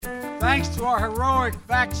Thanks to our heroic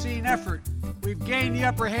vaccine effort, we've gained the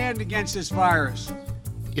upper hand against this virus.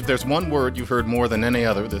 If there's one word you've heard more than any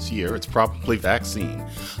other this year, it's probably vaccine.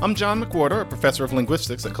 I'm John McWhorter, a professor of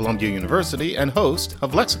linguistics at Columbia University and host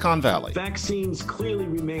of Lexicon Valley. Vaccines clearly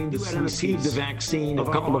remain the received the vaccine a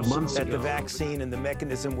couple of months ago. The vaccine and the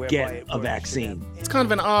mechanism whereby Get a vaccine. It's kind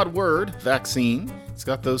of an odd word, vaccine. It's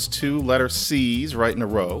got those two letter C's right in a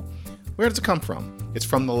row. Where does it come from? It's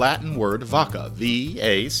from the Latin word vacca,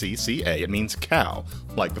 V-A-C-C-A. It means cow,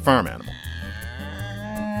 like the farm animal.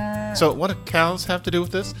 So what do cows have to do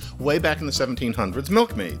with this? Way back in the 1700s,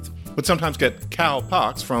 milkmaids would sometimes get cow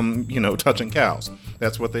pox from, touching cows.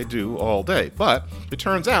 That's what they do all day. But it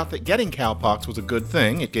turns out that getting cow pox was a good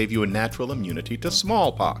thing. It gave you a natural immunity to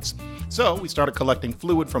smallpox. So we started collecting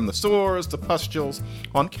fluid from the sores, the pustules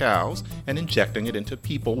on cows, and injecting it into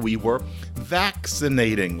people. We were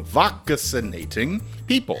vaccinating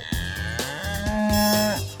people.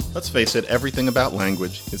 Let's face it, everything about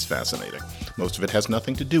language is fascinating. Most of it has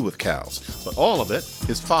nothing to do with cows, but all of it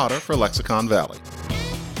is fodder for Lexicon Valley.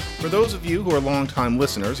 For those of you who are longtime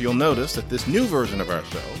listeners, you'll notice that this new version of our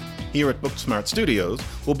show, here at Booksmart Studios,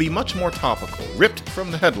 will be much more topical, ripped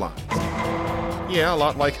from the headline. Yeah, a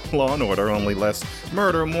lot like Law & Order, only less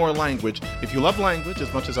murder, more language. If you love language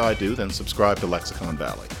as much as I do, then subscribe to Lexicon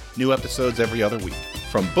Valley. New episodes every other week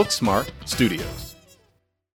from Booksmart Studios.